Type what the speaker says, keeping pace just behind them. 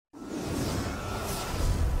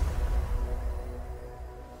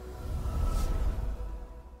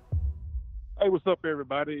Hey, what's up,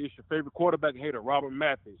 everybody? It's your favorite quarterback hater, Robert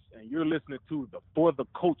Mathis, and you're listening to the For the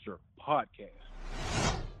Culture podcast.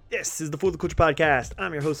 This is the For the Culture podcast.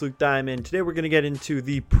 I'm your host, Luke Diamond. Today we're going to get into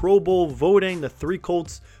the Pro Bowl voting, the 3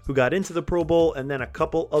 Colts who got into the Pro Bowl, and then a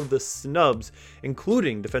couple of the snubs,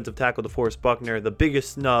 including defensive tackle DeForest Buckner, the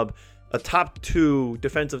biggest snub, a top 2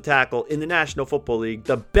 defensive tackle in the National Football League,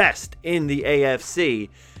 the best in the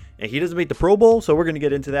AFC. And he doesn't make the Pro Bowl, so we're going to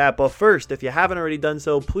get into that. But first, if you haven't already done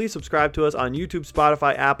so, please subscribe to us on YouTube,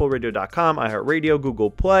 Spotify, Apple, Radio.com, iHeartRadio,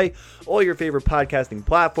 Google Play, all your favorite podcasting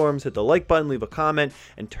platforms. Hit the like button, leave a comment,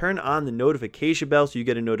 and turn on the notification bell so you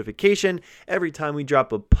get a notification every time we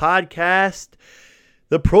drop a podcast.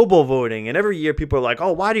 The Pro Bowl voting. And every year people are like,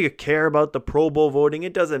 oh, why do you care about the Pro Bowl voting?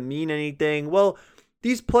 It doesn't mean anything. Well,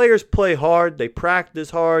 these players play hard, they practice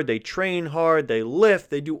hard, they train hard, they lift,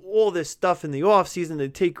 they do all this stuff in the offseason, they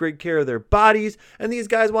take great care of their bodies, and these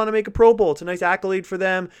guys want to make a Pro Bowl. It's a nice accolade for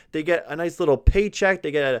them. They get a nice little paycheck, they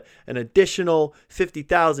get an additional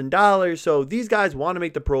 $50,000, so these guys want to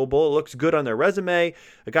make the Pro Bowl. It looks good on their resume.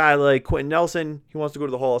 A guy like Quentin Nelson, he wants to go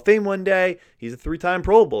to the Hall of Fame one day. He's a 3-time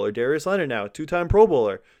Pro Bowler. Darius Leonard now, a 2-time Pro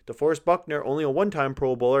Bowler. DeForest Buckner, only a 1-time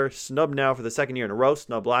Pro Bowler, snubbed now for the second year in a row,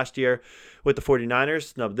 snubbed last year with the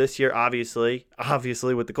 49ers, snubbed this year, obviously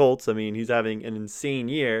with the Colts. I mean, he's having an insane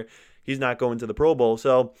year. He's not going to the Pro Bowl,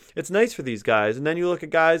 so it's nice for these guys. And then you look at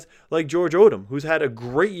guys like George Odom, who's had a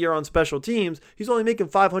great year on special teams. He's only making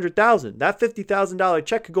 $500,000. That $50,000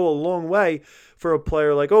 check could go a long way for a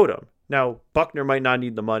player like Odom. Now, Buckner might not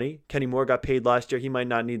need the money. Kenny Moore got paid last year. He might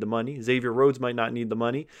not need the money. Xavier Rhodes might not need the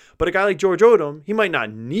money. But a guy like George Odom, he might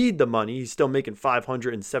not need the money. He's still making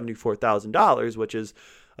 $574,000, which is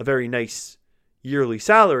a very nice yearly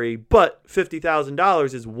salary. But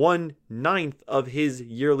 $50,000 is 1/9 of his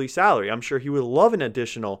yearly salary. I'm sure he would love an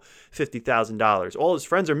additional $50,000. All his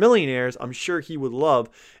friends are millionaires. I'm sure he would love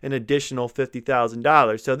an additional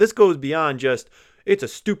 $50,000. So this goes beyond just, it's a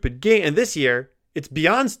stupid game. And this year, it's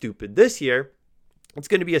beyond stupid. This year, it's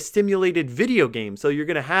going to be a simulated video game. So you're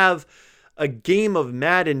going to have a game of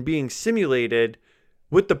Madden being simulated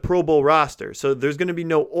with the Pro Bowl roster. So there's going to be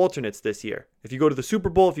no alternates this year. If you go to the Super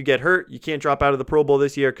Bowl, if you get hurt, you can't drop out of the Pro Bowl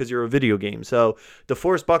this year because you're a video game. So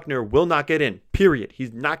DeForest Buckner will not get in, period.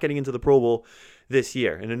 He's not getting into the Pro Bowl this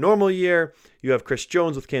year. In a normal year, you have Chris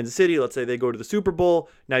Jones with Kansas City. Let's say they go to the Super Bowl.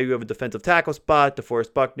 Now you have a defensive tackle spot.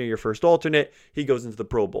 DeForest Buckner, your first alternate. He goes into the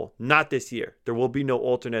Pro Bowl. Not this year. There will be no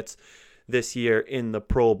alternates this year in the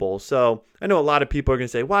Pro Bowl. So I know a lot of people are going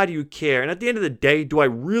to say, why do you care? And at the end of the day, do I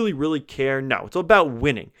really, really care? No, it's all about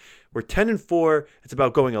winning. We're 10-4. It's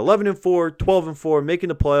about going 11-4, 12-4, making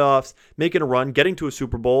the playoffs, making a run, getting to a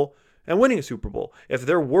Super Bowl, and winning a Super Bowl. If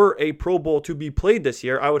there were a Pro Bowl to be played this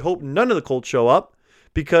year, I would hope none of the Colts show up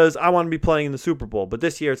because I want to be playing in the Super Bowl. But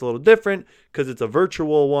this year it's a little different because it's a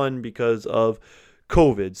virtual one because of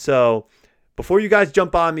COVID. So before you guys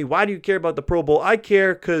jump on me, why do you care about the Pro Bowl? I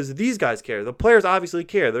care because these guys care. The players obviously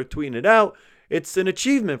care. They're tweeting it out. It's an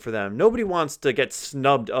achievement for them. Nobody wants to get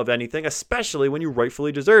snubbed of anything, especially when you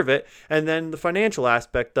rightfully deserve it. And then the financial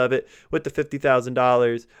aspect of it with the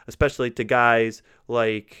 $50,000, especially to guys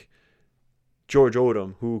like George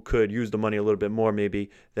Odom, who could use the money a little bit more maybe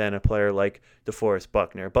than a player like DeForest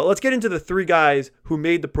Buckner. But let's get into the 3 guys who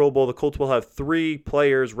made the Pro Bowl. The Colts will have 3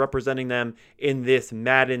 players representing them in this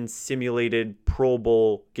Madden simulated Pro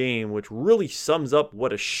Bowl game, which really sums up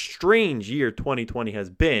what a strange year 2020 has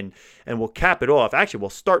been. And we'll cap it off. Actually, we'll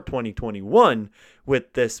start 2021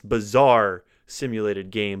 with this bizarre simulated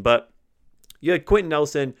game. But you had Quentin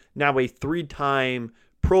Nelson, now a 3-time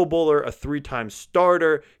Pro Bowler, a 3-time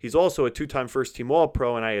starter. He's also a 2-time first-team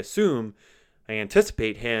All-Pro, and I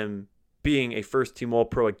anticipate him being a first-team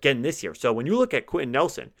All-Pro again this year. So when you look at Quentin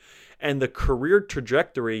Nelson and the career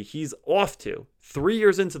trajectory he's off to 3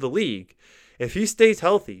 years into the league, if he stays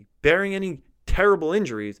healthy, bearing any terrible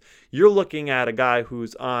injuries, you're looking at a guy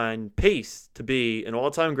who's on pace to be an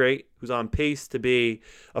all-time great, who's on pace to be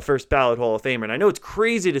a first-ballot Hall of Famer. And I know it's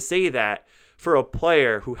crazy to say that for a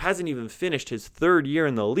player who hasn't even finished his 3rd year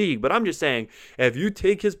in the league. But I'm just saying, if you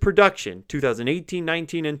take his production, 2018,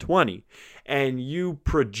 19, and 20, and you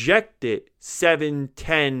project it 7,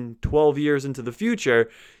 10, 12 years into the future,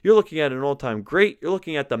 you're looking at an all-time great. You're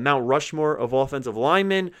looking at the Mount Rushmore of offensive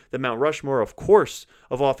linemen, the Mount Rushmore, of course,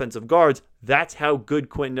 of offensive guards. That's how good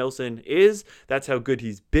Quentin Nelson is. That's how good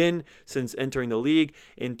he's been since entering the league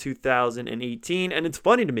in 2018. And it's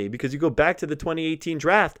funny to me because you go back to the 2018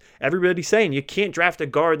 draft, everybody's saying you can't draft a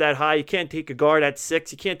guard that high. You can't take a guard at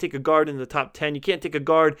 6. You can't take a guard in the top 10. You can't take a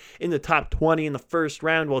guard in the top 20 in the first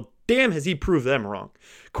round. Well, damn, has he proved them wrong.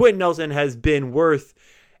 Quentin Nelson has been worth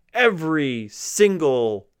every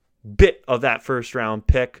single bit of that first round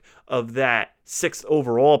pick, of that 6th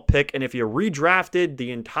overall pick. And if you redrafted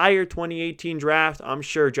the entire 2018 draft, I'm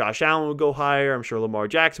sure Josh Allen would go higher. I'm sure Lamar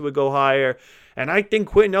Jackson would go higher. And I think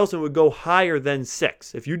Quentin Nelson would go higher than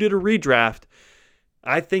 6. If you did a redraft,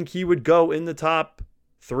 I think he would go in the top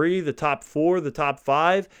 3, the top 4, the top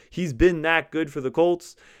 5. He's been that good for the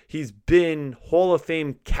Colts. He's been Hall of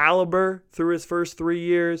Fame caliber through his first 3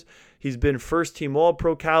 years. He's been first team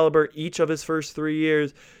All-Pro caliber each of his first 3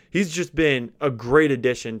 years. He's just been a great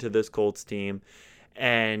addition to this Colts team.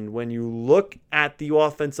 And when you look at the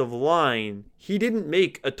offensive line, he didn't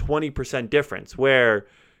make a 20% difference where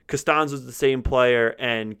Costanzo's the same player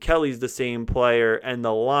and Kelly's the same player, and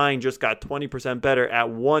the line just got 20% better at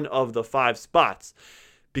one of the 5 spots.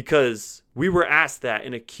 Because we were asked that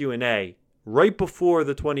in a Q&A right before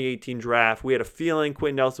the 2018 draft. We had a feeling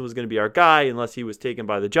Quentin Nelson was going to be our guy unless he was taken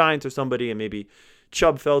by the Giants or somebody, and maybe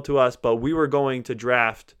Chubb fell to us, but we were going to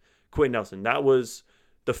draft Quentin Nelson. That was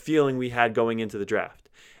the feeling we had going into the draft.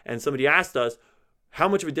 And somebody asked us, how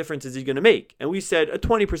much of a difference is he going to make? And we said a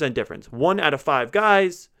 20% difference. 1 out of 5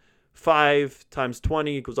 guys, 5 times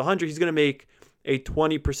 20 equals 100. He's going to make a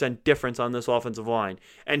 20% difference on this offensive line.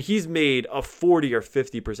 And he's made a 40 or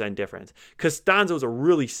 50% difference. Costanzo is a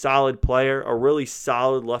really solid player, a really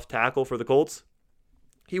solid left tackle for the Colts.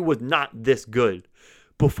 He was not this good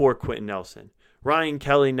before Quentin Nelson. Ryan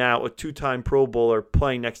Kelly, now a 2-time Pro Bowler,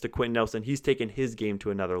 playing next to Quentin Nelson. He's taken his game to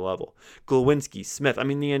another level. Glowinski, Smith. I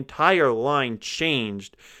mean, the entire line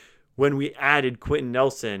changed when we added Quentin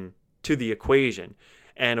Nelson to the equation.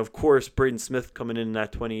 And, of course, Braden Smith coming in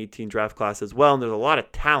that 2018 draft class as well. And there's a lot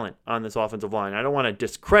of talent on this offensive line. I don't want to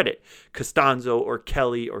discredit Costanzo or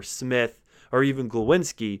Kelly or Smith or even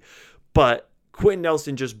Glowinski, but Quentin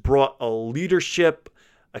Nelson just brought a leadership,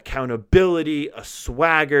 accountability, a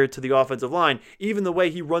swagger to the offensive line, even the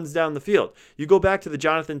way he runs down the field. You go back to the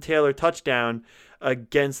Jonathan Taylor touchdown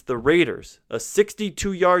against the Raiders, a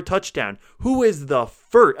 62-yard touchdown. Who is the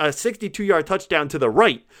first, a 62-yard touchdown to the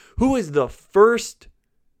right? Who is the first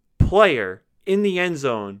player in the end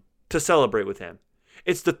zone to celebrate with him?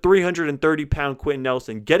 It's the 330-pound Quentin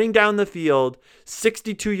Nelson getting down the field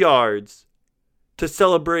 62 yards to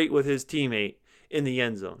celebrate with his teammate in the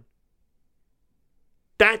end zone.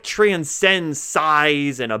 That transcends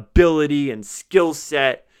size and ability and skill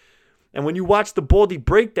set. And when you watch the Baldy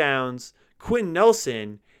breakdowns, Quentin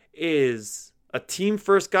Nelson is a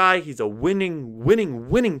team-first guy. He's a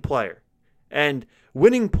winning player. And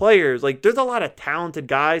winning players, like, there's a lot of talented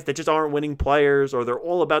guys that just aren't winning players, or they're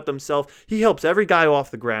all about themselves. He helps every guy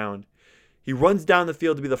off the ground. He runs down the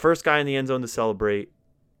field to be the first guy in the end zone to celebrate.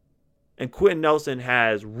 And Quentin Nelson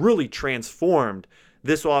has really transformed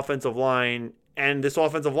this offensive line, and this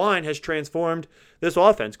offensive line has transformed this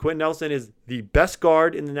offense. Quentin Nelson is the best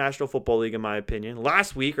guard in the National Football League, in my opinion.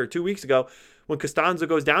 Last week or 2 weeks ago, when Costanzo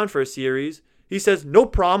goes down for a series, he says, no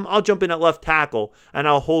problem, I'll jump in at left tackle, and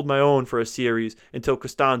I'll hold my own for a series until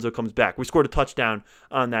Costanzo comes back. We scored a touchdown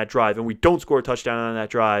on that drive, and we don't score a touchdown on that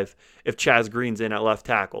drive if Chaz Green's in at left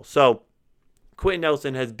tackle. So Quentin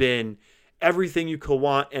Nelson has been everything you could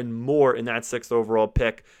want and more in that 6th overall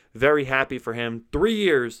pick. Very happy for him. 3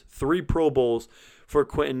 years, 3 Pro Bowls for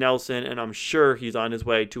Quentin Nelson, and I'm sure he's on his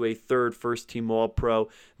way to a 3rd first-team All-Pro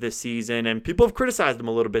this season. And people have criticized him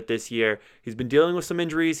a little bit this year. He's been dealing with some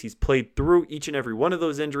injuries. He's played through each and every one of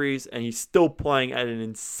those injuries, and he's still playing at an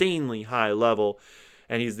insanely high level.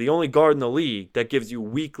 And he's the only guard in the league that gives you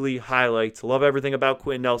weekly highlights. Love everything about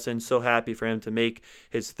Quentin Nelson. So happy for him to make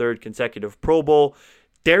his 3rd consecutive Pro Bowl.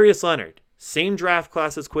 Darius Leonard, same draft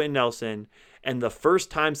class as Quentin Nelson, and the first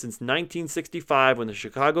time since 1965 when the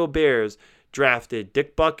Chicago Bears drafted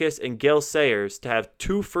Dick Butkus and Gale Sayers to have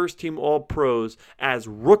 2 first-team All-Pros as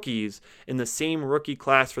rookies in the same rookie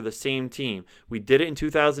class for the same team. We did it in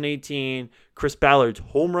 2018, Chris Ballard's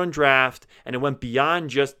home run draft, and it went beyond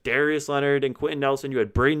just Darius Leonard and Quentin Nelson. You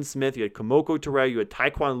had Braden Smith, you had Kamoko Toure, you had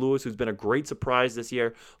Tyquan Lewis, who's been a great surprise this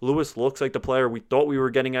year. Lewis looks like the player we thought we were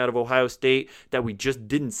getting out of Ohio State that we just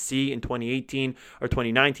didn't see in 2018 or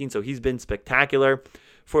 2019, so he's been spectacular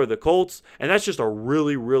for the Colts. And that's just a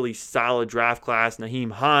really, really solid draft class.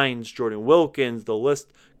 Nyheim Hines, Jordan Wilkins, the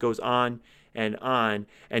list goes on and on.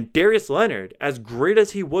 And Darius Leonard, as great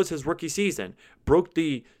as he was his rookie season, broke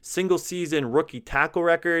the single-season rookie tackle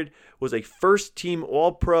record, was a first-team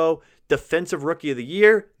All-Pro, Defensive Rookie of the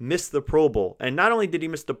Year, missed the Pro Bowl. And not only did he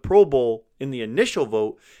miss the Pro Bowl in the initial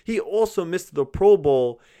vote, he also missed the Pro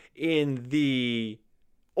Bowl in the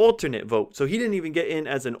alternate vote. So he didn't even get in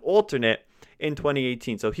as an alternate in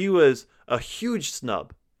 2018. So he was a huge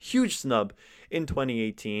snub in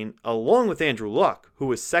 2018, along with Andrew Luck, who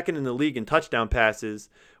was second in the league in touchdown passes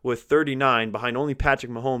with 39 behind only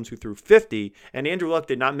Patrick Mahomes, who threw 50, and Andrew Luck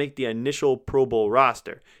did not make the initial Pro Bowl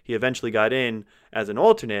roster. He eventually got in as an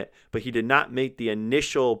alternate, but he did not make the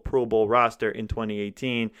initial Pro Bowl roster in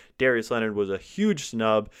 2018. Darius Leonard was a huge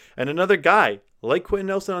snub, and another guy like Quentin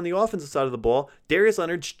Nelson on the offensive side of the ball, Darius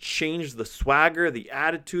Leonard changed the swagger, the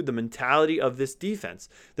attitude, the mentality of this defense.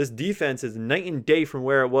 This defense is night and day from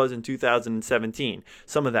where it was in 2017.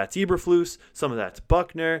 Some of that's Eberflus, some of that's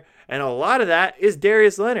Buckner, and a lot of that is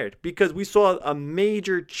Darius Leonard, because we saw a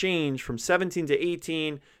major change from 17 to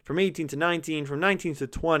 18, from 18 to 19, from 19 to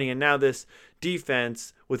 20, and now this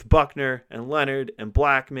defense with Buckner and Leonard and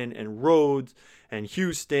Blackman and Rhodes and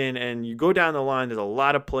Houston, and you go down the line, there's a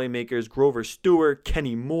lot of playmakers, Grover Stewart,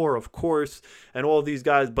 Kenny Moore, of course, and all these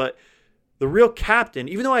guys, but the real captain,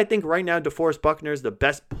 even though I think right now DeForest Buckner is the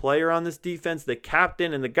best player on this defense, the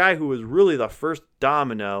captain and the guy who was really the first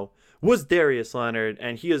domino was Darius Leonard,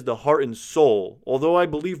 and he is the heart and soul. Although I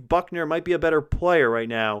believe Buckner might be a better player right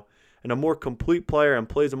now and a more complete player and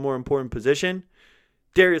plays a more important position,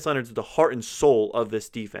 Darius Leonard is the heart and soul of this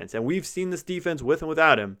defense. And we've seen this defense with and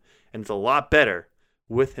without him, and it's a lot better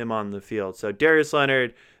with him on the field. So Darius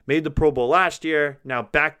Leonard made the Pro Bowl last year, now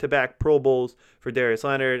back-to-back Pro Bowls for Darius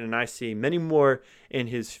Leonard, and I see many more in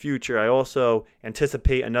his future. I also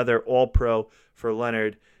anticipate another All-Pro for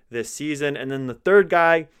Leonard this season. And then the third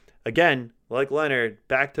guy, again, like Leonard,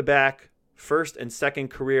 back-to-back first and second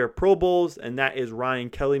career Pro Bowls, and that is Ryan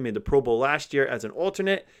Kelly. Made the Pro Bowl last year as an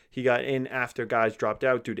alternate. He got in after guys dropped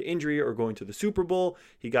out due to injury or going to the Super Bowl.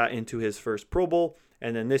 He got into his first Pro Bowl,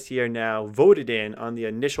 and then this year now voted in on the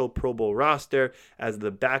initial Pro Bowl roster as the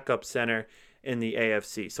backup center in the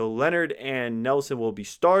AFC. So Leonard and Nelson will be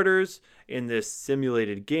starters in this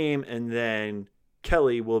simulated game, and then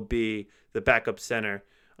Kelly will be the backup center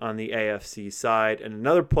on the AFC side. And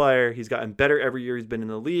another player, he's gotten better every year he's been in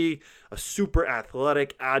the league, a super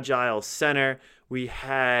athletic, agile center. We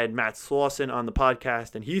had Matt Slauson on the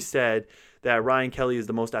podcast, and he said that Ryan Kelly is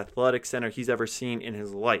the most athletic center he's ever seen in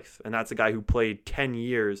his life. And that's a guy who played 10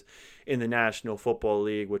 years in the National Football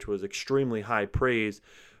League, which was extremely high praise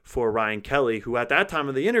for Ryan Kelly, who at that time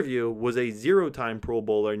of the interview was a 0-time Pro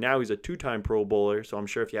Bowler. Now he's a 2-time Pro Bowler. So I'm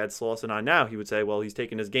sure if you had Slauson on now, he would say, well, he's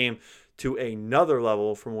taken his game to another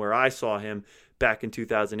level from where I saw him back in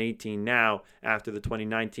 2018 now after the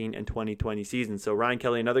 2019 and 2020 season. So Ryan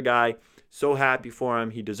Kelly, another guy, so happy for him.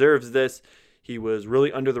 He deserves this. He was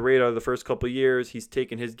really under the radar the first couple of years. He's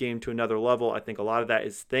taken his game to another level. I think a lot of that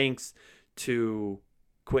is thanks to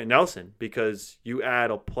Quentin Nelson, because you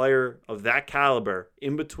add a player of that caliber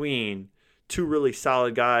in between two really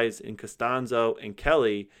solid guys in Costanzo and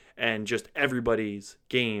Kelly, and just everybody's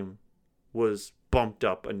game was bumped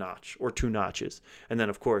up a notch or 2 notches. And then,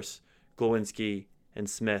 of course, Glowinski and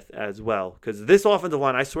Smith as well. Because this offensive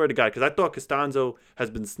line, I swear to God, because I thought Costanzo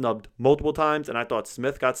has been snubbed multiple times, and I thought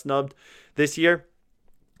Smith got snubbed this year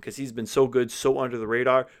because he's been so good, so under the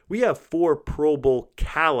radar. We have 4 Pro Bowl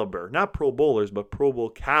caliber, not Pro Bowlers, but Pro Bowl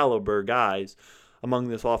caliber guys among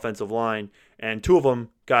this offensive line, and 2 of them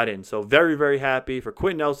got in. So very, very happy for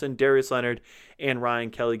Quentin Nelson, Darius Leonard, and Ryan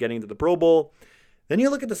Kelly getting to the Pro Bowl. Then you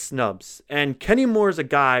look at the snubs, and Kenny Moore is a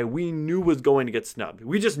guy we knew was going to get snubbed.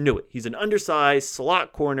 We just knew it. He's an undersized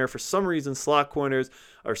slot corner. For some reason, slot corners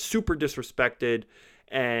are super disrespected,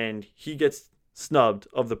 and he gets snubbed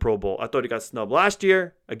of the Pro Bowl. I thought he got snubbed last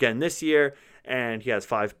year, again this year, and he has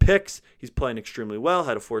 5 picks. He's playing extremely well,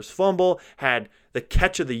 had a forced fumble, had the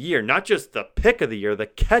catch of the year, not just the pick of the year, the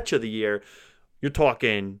catch of the year. You're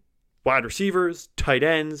talking wide receivers, tight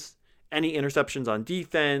ends, any interceptions on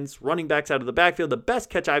defense, running backs out of the backfield. The best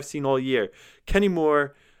catch I've seen all year. Kenny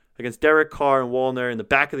Moore against Derek Carr and Wallner in the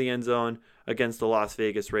back of the end zone against the Las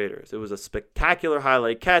Vegas Raiders. It was a spectacular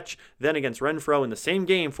highlight catch. Then against Renfro in the same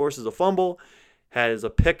game, forces a fumble, has a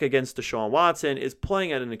pick against Deshaun Watson, is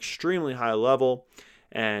playing at an extremely high level.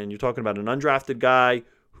 And you're talking about an undrafted guy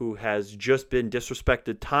who has just been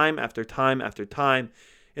disrespected time after time after time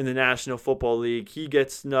in the National Football League. He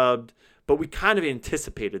gets snubbed, but we kind of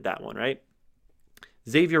anticipated that one, right?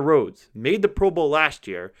 Xavier Rhodes made the Pro Bowl last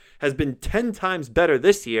year, has been 10 times better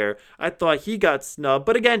this year. I thought he got snubbed.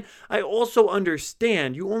 But again, I also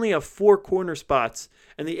understand you only have 4 corner spots,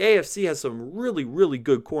 and the AFC has some really, really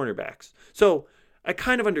good cornerbacks. So I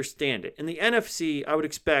kind of understand it. In the NFC, I would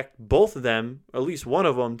expect both of them, at least one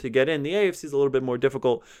of them, to get in. The AFC is a little bit more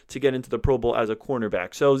difficult to get into the Pro Bowl as a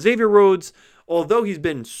cornerback. So Xavier Rhodes, although he's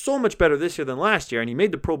been so much better this year than last year, and he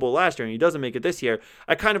made the Pro Bowl last year and he doesn't make it this year,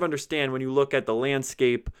 I kind of understand when you look at the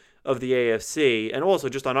landscape of the AFC, and also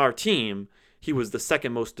just on our team, he was the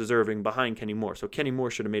second most deserving behind Kenny Moore. So Kenny Moore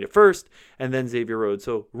should have made it first, and then Xavier Rhodes.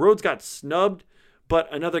 So Rhodes got snubbed, but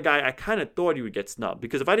another guy I kind of thought he would get snubbed,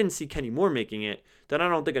 because if I didn't see Kenny Moore making it, then I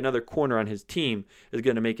don't think another corner on his team is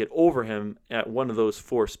going to make it over him at one of those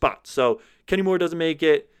 4 spots. So Kenny Moore doesn't make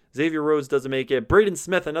it. Xavier Rhodes doesn't make it. Braden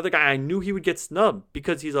Smith, another guy I knew he would get snubbed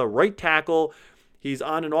because he's a right tackle. He's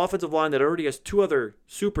on an offensive line that already has 2 other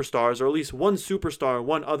superstars, or at least 1 superstar and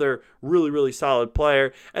 1 other really, really solid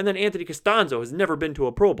player. And then Anthony Costanzo has never been to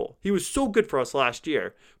a Pro Bowl. He was so good for us last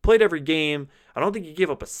year. Played every game. I don't think he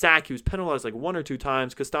gave up a sack. He was penalized like 1 or 2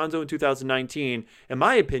 times. Costanzo in 2019, in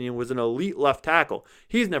my opinion, was an elite left tackle.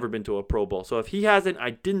 He's never been to a Pro Bowl. So if he hasn't,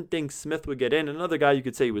 I didn't think Smith would get in. Another guy you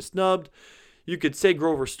could say he was snubbed. You could say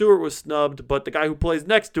Grover Stewart was snubbed, but the guy who plays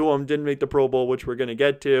next to him didn't make the Pro Bowl, which we're going to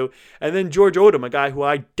get to. And then George Odom, a guy who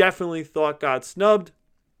I definitely thought got snubbed.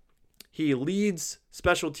 He leads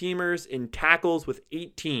special teamers in tackles with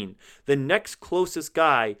 18. The next closest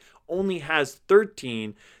guy only has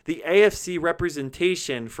 13. The AFC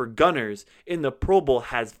representation for Gunners in the Pro Bowl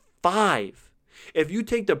has 5. If you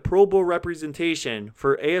take the Pro Bowl representation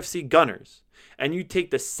for AFC Gunners and you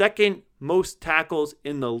take the second most tackles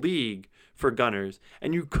in the league for Gunners,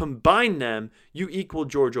 and you combine them, you equal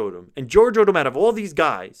George Odom. And George Odom, out of all these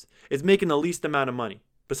guys, is making the least amount of money,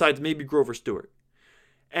 besides maybe Grover Stewart.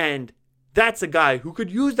 And that's a guy who could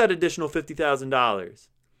use that additional $50,000.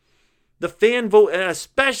 The fan vote, and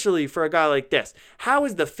especially for a guy like this, how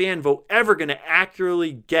is the fan vote ever going to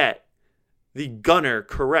accurately get the Gunner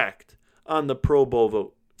correct on the Pro Bowl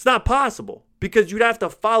vote? It's not possible, because you'd have to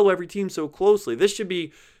follow every team so closely. This should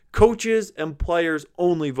be coaches and players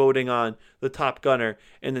only voting on the top gunner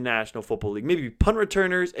in the National Football League. Maybe punt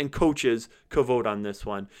returners and coaches could vote on this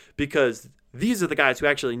one, because these are the guys who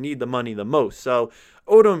actually need the money the most. So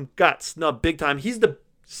Odom got snubbed big time. He's the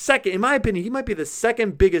second, in my opinion, he might be the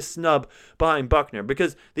second biggest snub behind Buckner,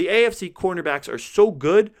 because the AFC cornerbacks are so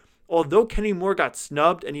good. Although Kenny Moore got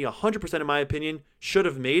snubbed, and he 100%, in my opinion, should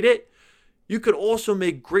have made it, you could also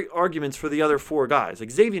make great arguments for the other 4 guys.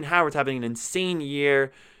 Like Xavier Howard's having an insane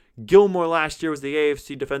year. Gilmore last year was the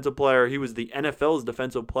AFC Defensive Player. He was the NFL's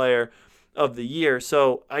Defensive Player of the Year.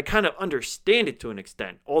 So I kind of understand it to an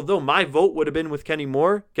extent. Although my vote would have been with Kenny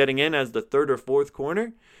Moore getting in as the 3rd or 4th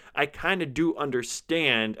corner, I kind of do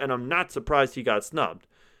understand, and I'm not surprised he got snubbed.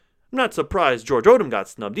 I'm not surprised George Odom got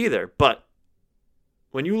snubbed either. But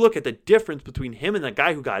when you look at the difference between him and the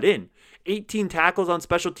guy who got in, 18 tackles on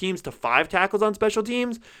special teams to 5 tackles on special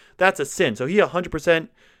teams, that's a sin. So he 100%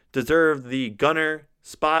 deserved the gunner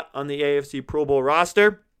spot on the AFC Pro Bowl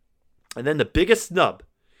roster. And then the biggest snub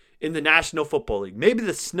in the National Football League. Maybe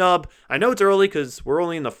the snub, I know it's early because we're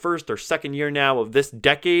only in the 1st or 2nd year now of this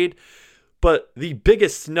decade, but the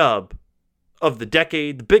biggest snub of the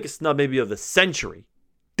decade, the biggest snub maybe of the century,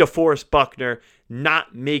 DeForest Buckner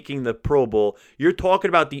not making the Pro Bowl. You're talking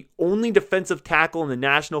about the only defensive tackle in the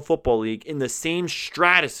National Football League in the same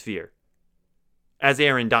stratosphere as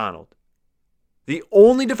Aaron Donald. The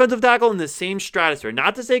only defensive tackle in the same stratosphere.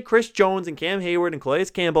 Not to say Chris Jones and Cam Hayward and Calais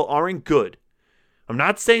Campbell aren't good. I'm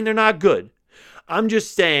not saying they're not good. I'm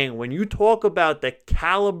just saying when you talk about the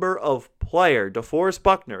caliber of player DeForest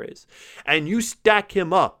Buckner is, and you stack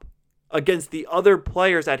him up against the other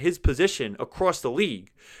players at his position across the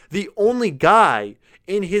league, the only guy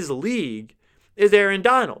in his league is Aaron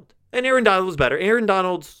Donald. And Aaron Donald was better. Aaron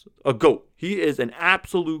Donald's a GOAT. He is an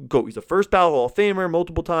absolute GOAT. He's a first ballot Hall of Famer,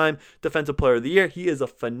 multiple time Defensive Player of the Year. He is a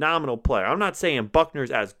phenomenal player. I'm not saying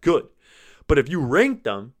Buckner's as good. But if you rank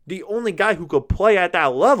them, the only guy who could play at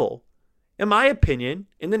that level, in my opinion,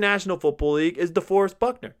 in the National Football League is DeForest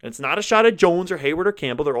Buckner. And it's not a shot at Jones or Hayward or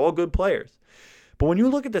Campbell. They're all good players. But when you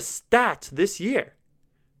look at the stats this year,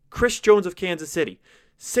 Chris Jones of Kansas City,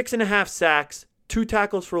 6.5 sacks, 2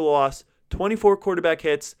 tackles for loss, 24 quarterback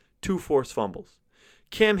hits, 2 forced fumbles.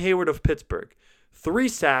 Cam Hayward of Pittsburgh, 3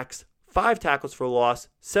 sacks, 5 tackles for loss,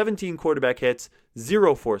 17 quarterback hits,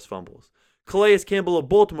 0 forced fumbles. Calais Campbell of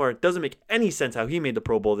Baltimore, doesn't make any sense how he made the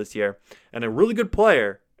Pro Bowl this year. And a really good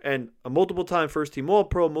player, and a multiple-time first-team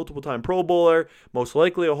All-Pro, multiple-time Pro Bowler, most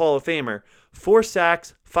likely a Hall of Famer. 4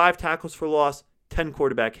 sacks, 5 tackles for loss, 10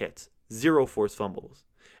 quarterback hits, 0 forced fumbles.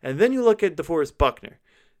 And then you look at DeForest Buckner,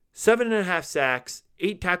 7.5 sacks,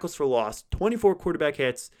 8 tackles for loss, 24 quarterback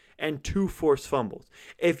hits, and 2 forced fumbles.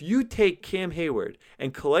 If you take Cam Hayward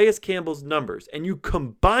and Calais Campbell's numbers and you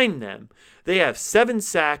combine them, they have 7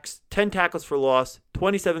 sacks, 10 tackles for loss,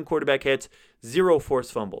 27 quarterback hits, 0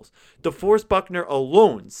 forced fumbles. DeForest Buckner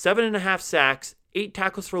alone, 7.5 sacks, 8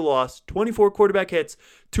 tackles for loss, 24 quarterback hits,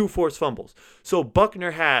 2 forced fumbles. So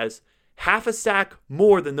Buckner has half a sack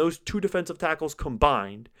more than those 2 defensive tackles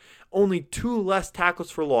combined, only 2 less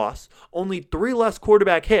tackles for loss, only 3 less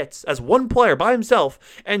quarterback hits as one player by himself,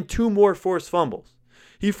 and 2 more forced fumbles.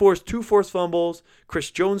 He forced 2 forced fumbles.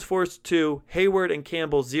 Chris Jones forced 2. Hayward and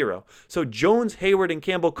Campbell 0. So Jones, Hayward, and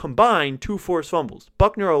Campbell combined 2 forced fumbles.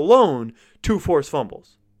 Buckner alone, 2 forced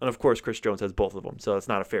fumbles. And of course, Chris Jones has both of them, so it's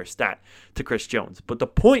not a fair stat to Chris Jones. But the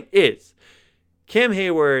point is, Cam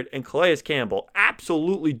Hayward and Calais Campbell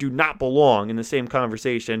absolutely do not belong in the same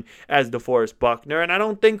conversation as DeForest Buckner, and I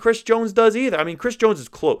don't think Chris Jones does either. I mean, Chris Jones is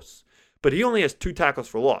close, but he only has 2 tackles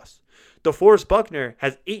for loss. DeForest Buckner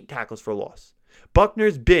has 8 tackles for loss.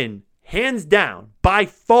 Buckner's been, hands down, by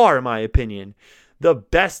far, in my opinion, the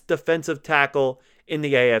best defensive tackle in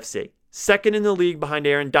the AFC. Second in the league behind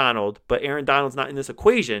Aaron Donald, but Aaron Donald's not in this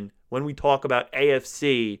equation when we talk about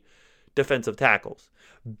AFC defensive tackles.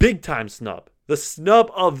 Big time snub. The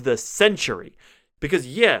snub of the century. Because,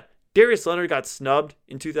 yeah, Darius Leonard got snubbed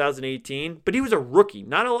in 2018, but he was a rookie.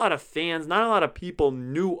 Not a lot of fans, not a lot of people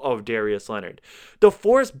knew of Darius Leonard.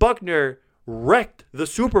 DeForest Buckner wrecked the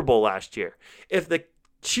Super Bowl last year. If the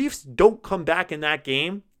Chiefs don't come back in that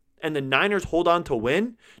game and the Niners hold on to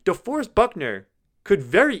win, DeForest Buckner could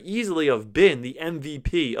very easily have been the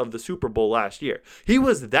MVP of the Super Bowl last year. He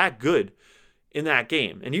was that good in that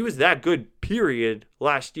game, and he was that good, period,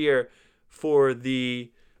 last year for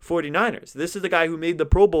the 49ers. This is the guy who made the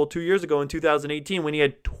Pro Bowl 2 years ago in 2018 when he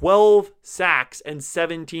had 12 sacks and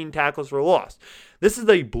 17 tackles for loss. This is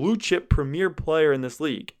a blue chip premier player in this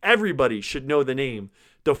league. Everybody should know the name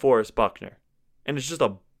DeForest Buckner. And it's just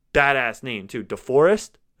a badass name, too.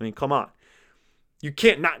 DeForest? I mean, come on. You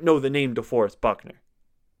can't not know the name DeForest Buckner.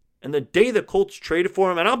 And the day the Colts traded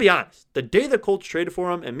for him, and I'll be honest, the day the Colts traded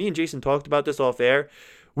for him, and me and Jason talked about this off air,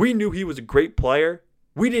 we knew he was a great player.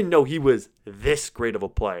 We didn't know he was this great of a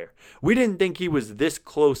player. We didn't think he was this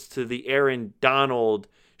close to the Aaron Donald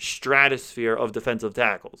stratosphere of defensive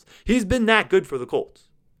tackles. He's been that good for the Colts.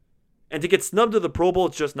 And to get snubbed to the Pro Bowl,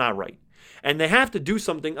 it's just not right. And they have to do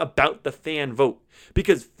something about the fan vote.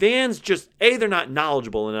 Because fans just, they're not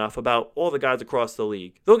knowledgeable enough about all the guys across the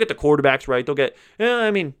league. They'll get the quarterbacks right. They'll get,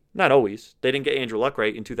 not always. They didn't get Andrew Luck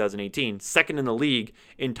right in 2018. Second in the league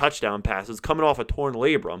in touchdown passes, coming off a torn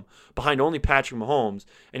labrum, behind only Patrick Mahomes,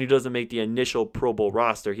 and he doesn't make the initial Pro Bowl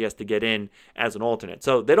roster. He has to get in as an alternate.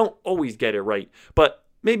 So they don't always get it right. But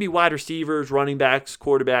maybe wide receivers, running backs,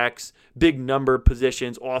 quarterbacks, big number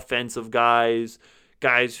positions, offensive guys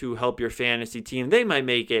who help your fantasy team, they might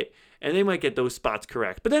make it, and they might get those spots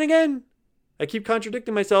correct. But then again, I keep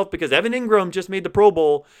contradicting myself because Evan Ingram just made the Pro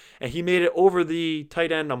Bowl, and he made it over the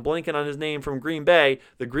tight end. I'm blanking on his name from Green Bay.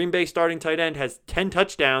 The Green Bay starting tight end has 10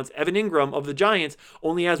 touchdowns. Evan Ingram of the Giants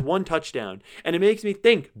only has 1 touchdown. And it makes me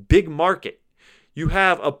think, big market. You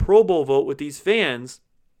have a Pro Bowl vote with these fans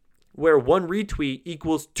where 1 retweet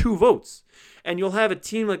equals 2 votes. And you'll have a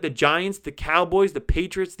team like the Giants, the Cowboys, the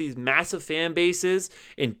Patriots, these massive fan bases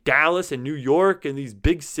in Dallas and New York and these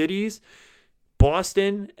big cities,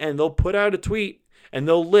 Boston, and they'll put out a tweet and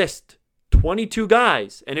they'll list 22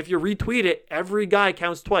 guys. And if you retweet it, every guy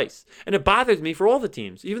counts twice. And it bothers me for all the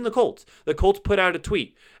teams, even the Colts. The Colts put out a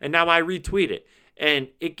tweet and now I retweet it. And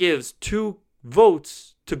it gives 2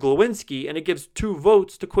 votes to Glowinski and it gives 2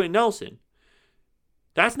 votes to Quinn Nelson.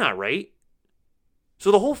 That's not right.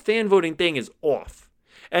 So the whole fan voting thing is off.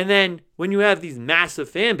 And then when you have these massive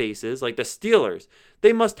fan bases like the Steelers,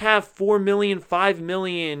 they must have 4 million, 5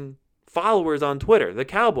 million followers on Twitter. The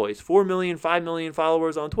Cowboys, 4 million, 5 million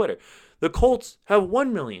followers on Twitter. The Colts have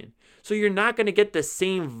 1 million. So you're not going to get the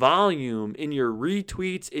same volume in your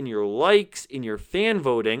retweets, in your likes, in your fan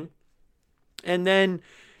voting. And then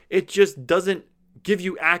it just doesn't give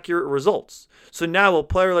you accurate results. So now a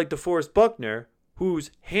player like DeForest Buckner, who's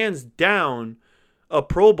hands down a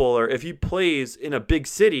Pro Bowler, if he plays in a big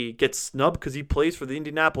city, gets snubbed because he plays for the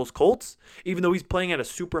Indianapolis Colts, even though he's playing at a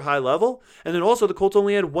super high level. And then also the Colts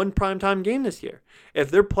only had 1 primetime game this year. If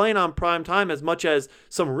they're playing on primetime as much as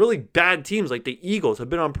some really bad teams like the Eagles have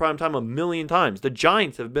been on primetime 1,000,000 times, the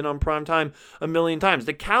Giants have been on primetime 1,000,000 times,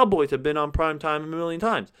 the Cowboys have been on primetime 1,000,000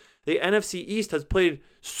 times. The NFC East has played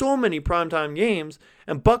so many primetime games,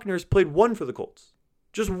 and Buckner's played 1 for the Colts.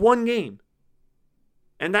 Just 1 game.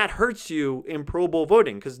 And that hurts you in Pro Bowl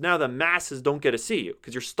voting because now the masses don't get to see you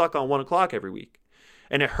because you're stuck on 1 o'clock every week.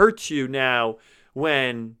 And it hurts you now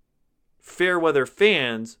when fair weather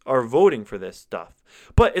fans are voting for this stuff.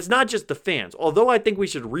 But it's not just the fans. Although I think we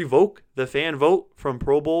should revoke the fan vote from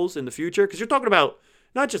Pro Bowls in the future because you're talking about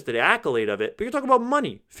not just the accolade of it, but you're talking about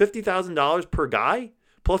money. $50,000 per guy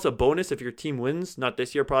plus a bonus if your team wins. Not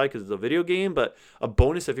this year probably because it's a video game, but a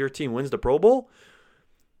bonus if your team wins the Pro Bowl.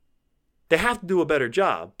 They have to do a better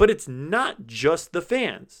job. But it's not just the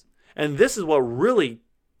fans. And this is what really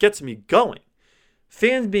gets me going.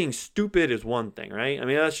 Fans being stupid is one thing, right? I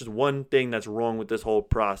mean, that's just one thing that's wrong with this whole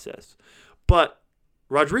process. But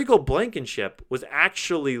Rodrigo Blankenship was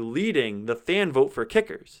actually leading the fan vote for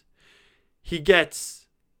kickers. He gets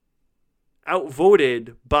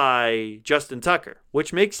outvoted by Justin Tucker,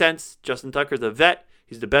 which makes sense. Justin Tucker's a vet.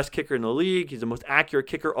 He's the best kicker in the league. He's the most accurate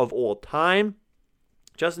kicker of all time.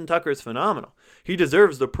 Justin Tucker is phenomenal. He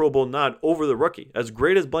deserves the Pro Bowl nod over the rookie. As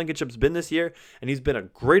great as Blankenship's been this year, and he's been a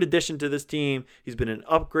great addition to this team. He's been an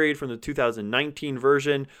upgrade from the 2019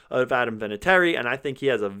 version of Adam Vinatieri, and I think he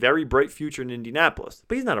has a very bright future in Indianapolis.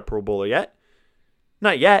 But he's not a Pro Bowler yet.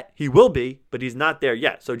 Not yet. He will be, but he's not there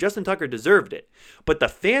yet. So Justin Tucker deserved it. But the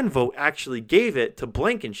fan vote actually gave it to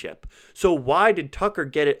Blankenship. So why did Tucker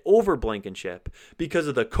get it over Blankenship? Because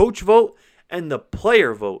of the coach vote and the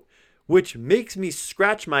player vote, which makes me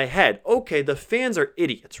scratch my head. Okay, the fans are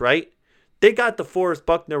idiots, right? They got DeForest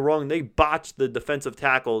Buckner wrong. They botched the defensive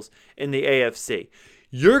tackles in the AFC.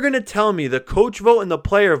 You're going to tell me the coach vote and the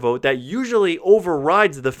player vote that usually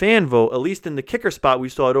overrides the fan vote, at least in the kicker spot we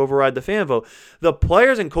saw it override the fan vote. The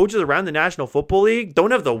players and coaches around the National Football League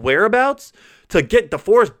don't have the whereabouts to get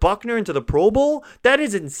DeForest Buckner into the Pro Bowl? That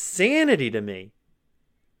is insanity to me.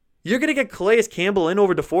 You're going to get Calais Campbell in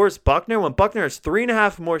over DeForest Buckner when Buckner has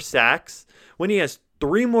 3.5 more sacks, when he has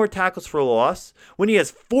 3 more tackles for loss, when he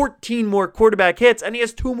has 14 more quarterback hits, and he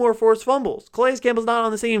has 2 more forced fumbles. Calais Campbell's not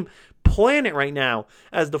on the same planet right now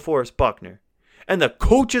as DeForest Buckner. And the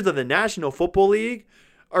coaches of the National Football League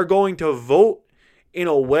are going to vote in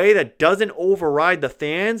a way that doesn't override the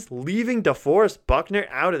fans, leaving DeForest Buckner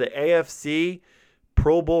out of the AFC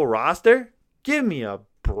Pro Bowl roster? Give me a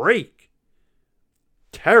break.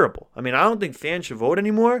 Terrible. I mean, I don't think fans should vote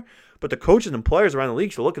anymore, but the coaches and players around the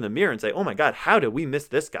league should look in the mirror and say, oh my God, how did we miss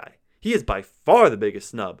this guy? He is by far the biggest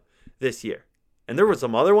snub this year. And there were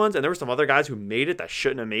some other ones, and there were some other guys who made it that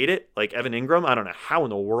shouldn't have made it, like Evan Ingram. I don't know how in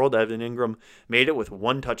the world Evan Ingram made it with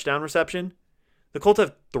 1 touchdown reception. The Colts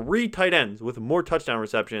have 3 tight ends with more touchdown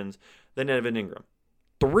receptions than Evan Ingram.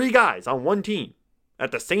 3 guys on one team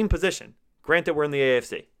at the same position. Granted, we're in the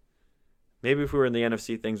AFC. Maybe if we were in the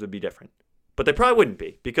NFC, things would be different. But they probably wouldn't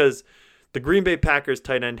be, because the Green Bay Packers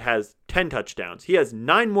tight end has 10 touchdowns. He has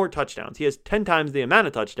 9 more touchdowns. He has 10 times the amount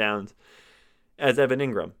of touchdowns as Evan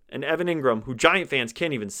Ingram. And Evan Ingram, who Giant fans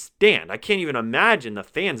can't even stand. I can't even imagine the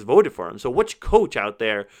fans voted for him. So which coach out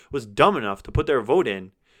there was dumb enough to put their vote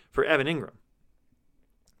in for Evan Ingram?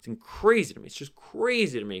 It's crazy to me. It's just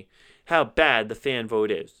crazy to me how bad the fan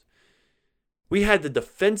vote is. We had the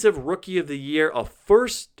Defensive Rookie of the Year, a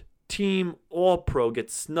first-team All-Pro, get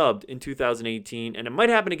snubbed in 2018, and it might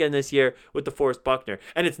happen again this year with DeForest Buckner.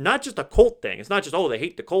 And it's not just a Colt thing. It's not just, oh, they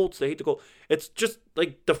hate the Colts, they hate the Colts. It's just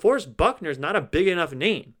like DeForest Buckner is not a big enough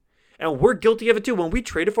name. And we're guilty of it too. When we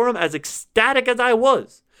traded for him, as ecstatic as I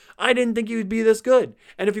was, I didn't think he would be this good.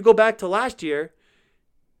 And if you go back to last year,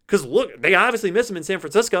 because look, they obviously miss him in San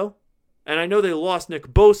Francisco. And I know they lost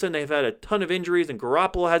Nick Bosa, and they've had a ton of injuries, and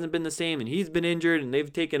Garoppolo hasn't been the same, and he's been injured, and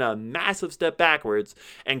they've taken a massive step backwards.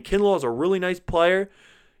 And Kinlaw is a really nice player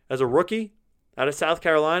as a rookie out of South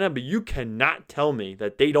Carolina, but you cannot tell me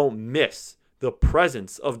that they don't miss the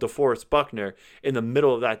presence of DeForest Buckner in the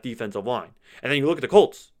middle of that defensive line. And then you look at the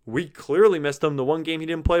Colts. We clearly missed him the one game he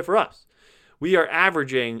didn't play for us. We are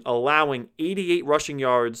allowing 88 rushing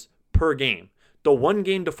yards per game. The one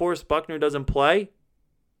game DeForest Buckner doesn't play,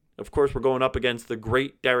 of course, we're going up against the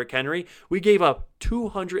great Derrick Henry. We gave up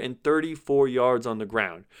 234 yards on the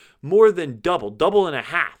ground. More than double and a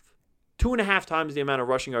half. 2.5 times the amount of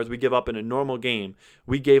rushing yards we give up in a normal game.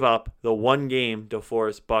 We gave up the one game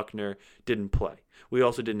DeForest Buckner didn't play. We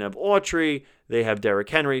also didn't have Autry. They have Derrick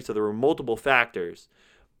Henry, so there were multiple factors.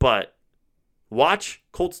 But watch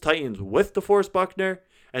Colts Titans with DeForest Buckner,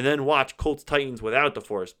 and then watch Colts Titans without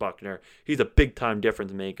DeForest Buckner. He's a big-time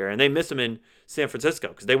difference maker. And they miss him in San Francisco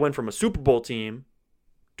because they went from a Super Bowl team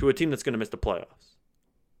to a team that's going to miss the playoffs.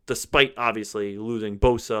 Despite, obviously, losing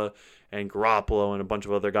Bosa and Garoppolo and a bunch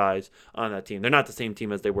of other guys on that team. They're not the same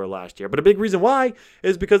team as they were last year. But a big reason why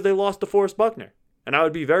is because they lost DeForest Buckner. And I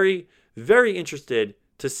would be very, very interested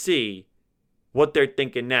to see what they're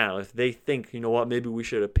thinking now. If they think, you know what, maybe we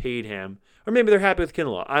should have paid him. Or maybe they're happy with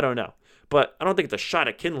Kinlaw. I don't know. But I don't think it's a shot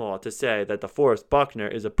at Kinlaw to say that DeForest Buckner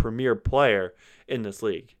is a premier player in this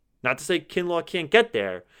league. Not to say Kinlaw can't get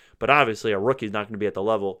there, but obviously a rookie's not going to be at the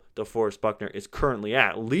level DeForest Buckner is currently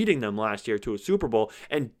at, leading them last year to a Super Bowl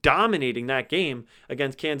and dominating that game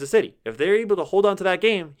against Kansas City. If they're able to hold on to that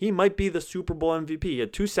game, he might be the Super Bowl MVP. He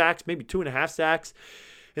had 2 sacks, maybe 2.5 sacks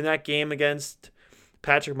in that game against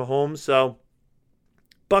Patrick Mahomes. So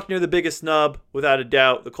Buckner, the biggest snub, without a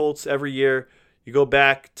doubt. The Colts every year, you go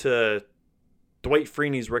back to Dwight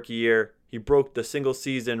Freeney's rookie year, he broke the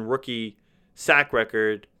single-season rookie sack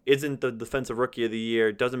record, isn't the defensive rookie of the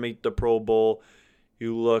year, doesn't make the Pro Bowl.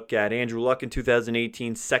 You look at Andrew Luck in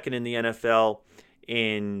 2018, second in the NFL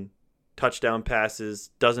in touchdown passes,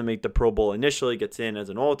 doesn't make the Pro Bowl initially, gets in as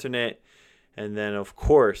an alternate. And then, of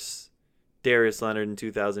course, Darius Leonard in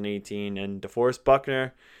 2018 and DeForest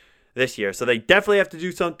Buckner this year. So they definitely have to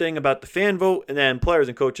do something about the fan vote. And then players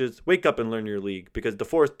and coaches, wake up and learn your league, because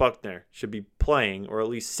DeForest Buckner should be playing, or at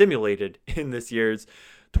least simulated, in this year's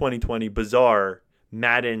 2020 bizarre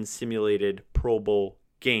Madden simulated Pro Bowl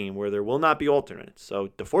game where there will not be alternates. So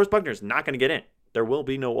DeForest Buckner is not going to get in. There will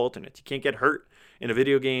be no alternates. You can't get hurt in a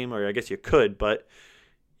video game, or I guess you could, but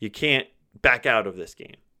you can't back out of this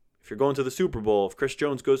game. If you're going to the Super Bowl, if Chris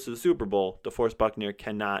Jones goes to the Super Bowl, DeForest Buckner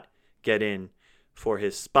cannot get in for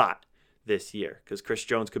his spot this year, because Chris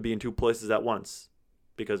Jones could be in two places at once,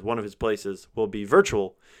 because one of his places will be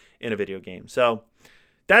virtual in a video game. So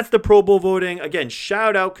that's the Pro Bowl voting. Again,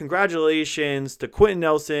 shout out, congratulations to Quentin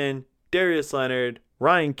Nelson, Darius Leonard,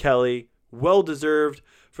 Ryan Kelly. Well deserved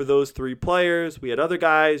for those three players. We had other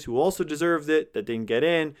guys who also deserved it that didn't get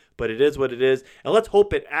in, but it is what it is. And let's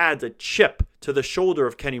hope it adds a chip to the shoulder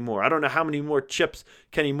of Kenny Moore. I don't know how many more chips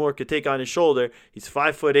Kenny Moore could take on his shoulder. He's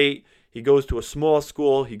 5'8". He goes to a small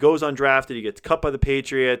school. He goes undrafted. He gets cut by the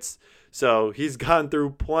Patriots. So he's gone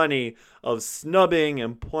through plenty of snubbing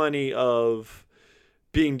and plenty of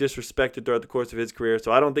being disrespected throughout the course of his career.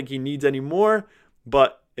 So I don't think he needs any more,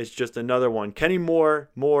 but it's just another one. Kenny Moore,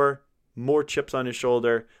 more chips on his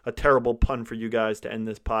shoulder. A terrible pun for you guys to end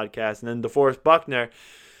this podcast. And then DeForest Buckner.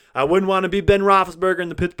 I wouldn't want to be Ben Roethlisberger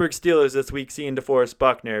and the Pittsburgh Steelers this week seeing DeForest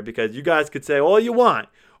Buckner, because you guys could say all you want.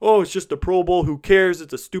 Oh, it's just a Pro Bowl. Who cares?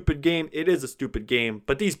 It's a stupid game. It is a stupid game,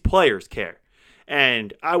 but these players care.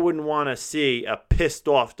 And I wouldn't want to see a pissed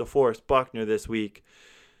off DeForest Buckner this week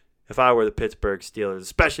if I were the Pittsburgh Steelers,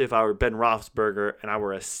 especially if I were Ben Roethlisberger and I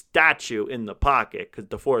were a statue in the pocket, because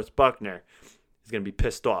DeForest Buckner is going to be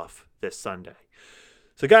pissed off this Sunday.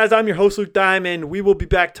 So, guys, I'm your host, Luke Diamond. We will be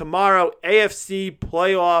back tomorrow. AFC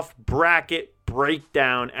playoff bracket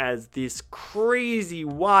breakdown as this crazy,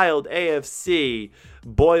 wild AFC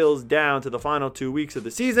boils down to the final 2 weeks of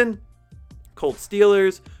the season. Colts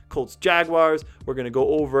Steelers, Colts Jaguars. We're going to go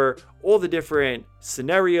over all the different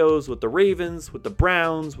scenarios with the Ravens, with the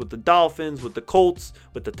Browns, with the Dolphins, with the Colts,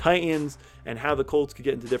 with the Titans, and how the Colts could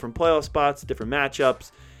get into different playoff spots, different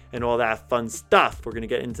matchups, and all that fun stuff. We're going to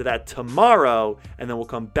get into that tomorrow, and then we'll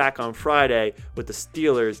come back on Friday with the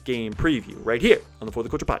Steelers game preview right here on the For the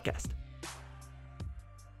Culture podcast.